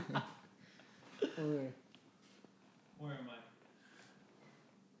guys. Okay. Where am I?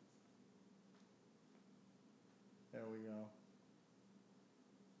 There we go.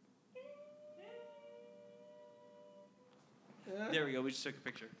 There we go. We just took a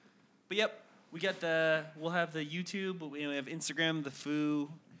picture. But yep, we'll have the YouTube, but we have Instagram, the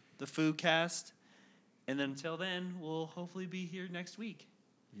Foo cast. And then until then, we'll hopefully be here next week.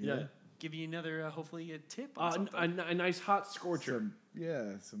 Yeah. Give you another, hopefully, a tip on something. A nice hot scorcher.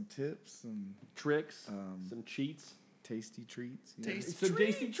 Some tips, some Tricks, Um, some cheats. tasty treats. you know? Tasty Some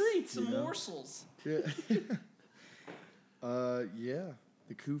tasty treats. Some you know? morsels. Yeah. Yeah.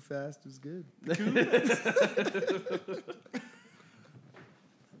 The Coup Fast was good.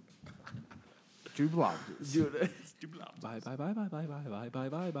 Two blocked it. Dude, Duplo. Bye, bye, bye, bye, bye, bye, bye, bye,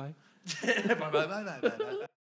 bye, bye. Bye, bye, bye, bye, bye, bye.